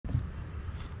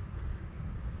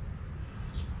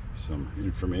some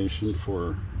information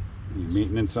for any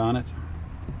maintenance on it.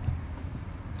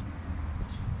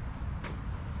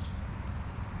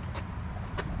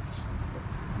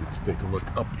 Let's take a look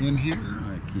up in here.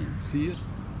 I can't see it.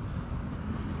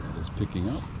 That is picking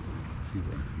up. See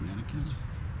the mannequin.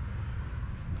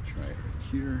 Try it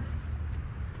here.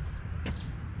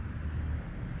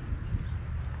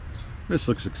 This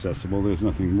looks accessible. There's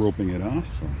nothing roping it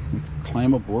off, so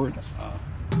climb aboard.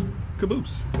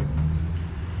 Caboose.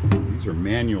 These are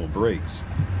manual brakes.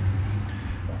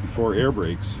 Before air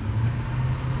brakes,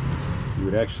 you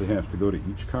would actually have to go to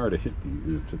each car to hit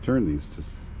to turn these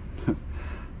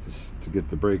to get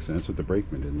the brakes, and that's what the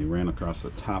brakeman did. And he ran across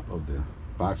the top of the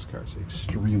boxcar. So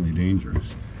extremely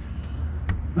dangerous.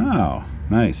 Oh,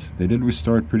 nice. They did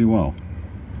restore it pretty well.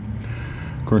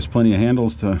 Of course, plenty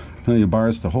of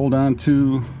bars to hold on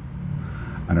to.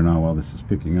 I don't know how well this is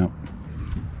picking up.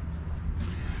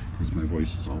 Because my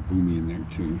voice is all boomy in there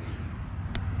too.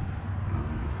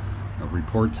 A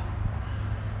report.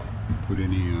 Put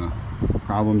any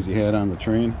problems you had on the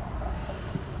train.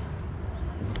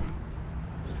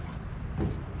 So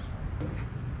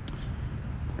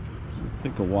let's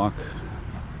take a walk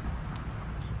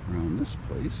around this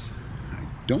place. I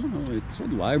don't know. It's a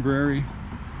library.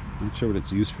 Not sure what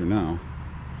it's used for now.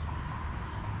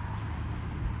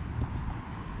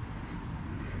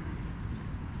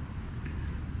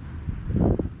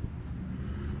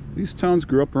 These towns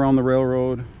grew up around the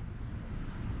railroad.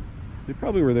 They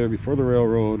probably were there before the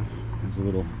railroad. There's a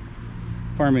little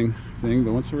farming thing,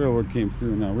 but once the railroad came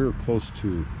through, now we were close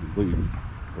to, I believe,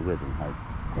 the river.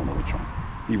 I don't know which one.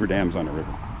 Beaver Dam's on the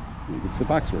river. Maybe it's the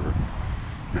Fox River.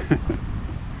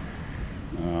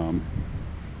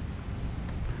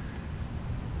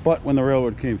 But when the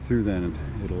railroad came through, then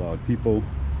it allowed people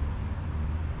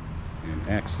and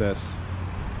access.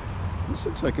 This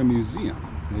looks like a museum.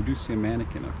 I do see a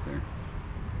mannequin up there.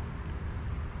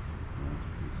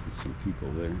 I see some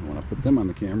people there. I want to put them on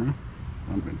the camera.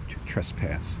 I'm going to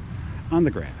trespass on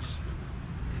the grass.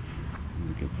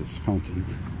 Look at this fountain.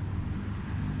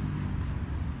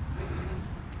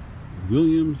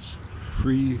 Williams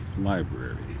Free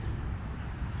Library.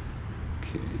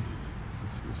 Okay.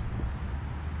 This is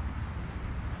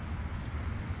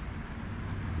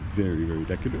very, very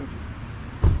decorative.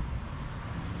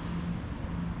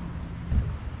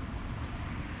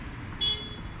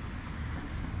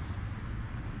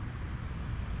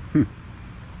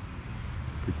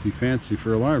 Pretty fancy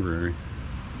for a library.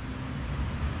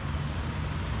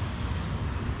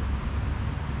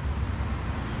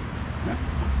 Yeah.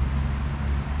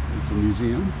 There's a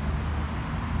museum.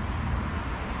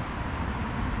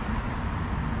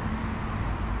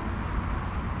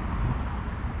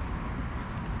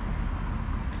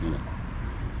 Okay.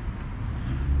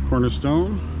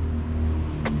 Cornerstone,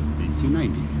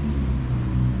 1890.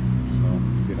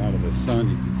 So get out of the sun,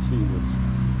 you can see this.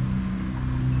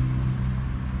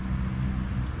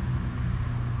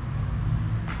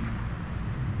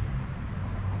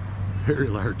 Very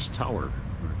large tower,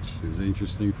 which is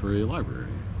interesting for a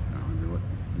library. I wonder what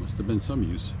must have been some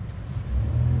use.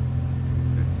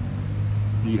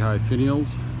 Beehive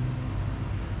finials.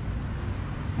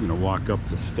 I'm going to walk up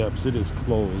the steps. It is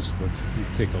closed, but you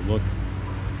take a look.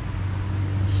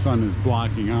 The sun is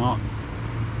blocking out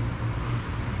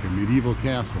a medieval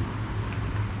castle.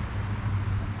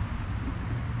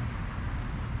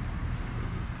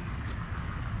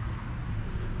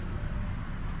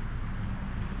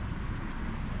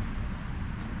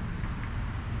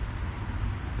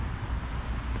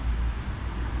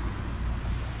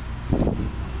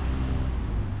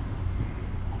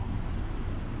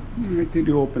 Alright, they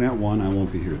do open at 1. I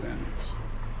won't be here then. It's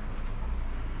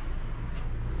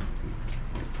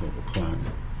 12 o'clock.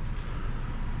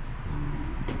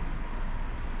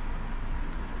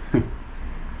 You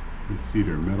can see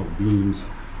their metal beams.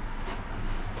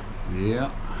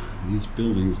 Yeah, these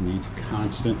buildings need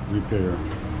constant repair.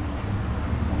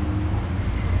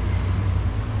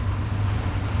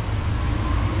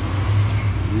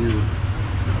 Here.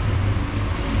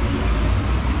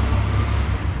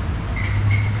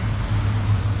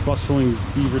 Bustling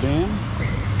Beaver Dam.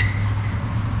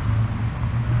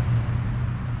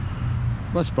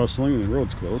 Less bustling, and the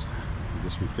road's closed. I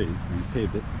guess we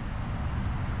paved it.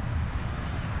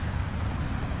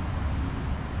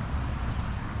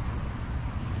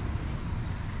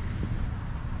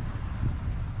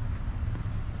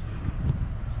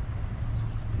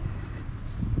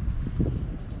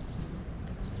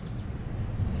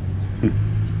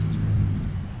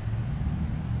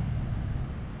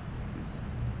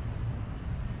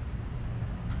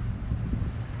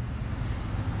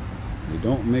 They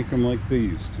don't make them like they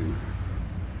used to.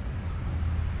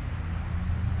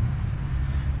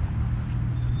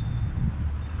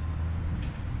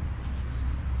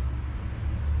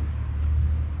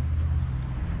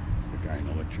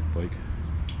 electric bike.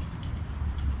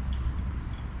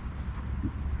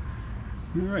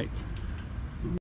 All right.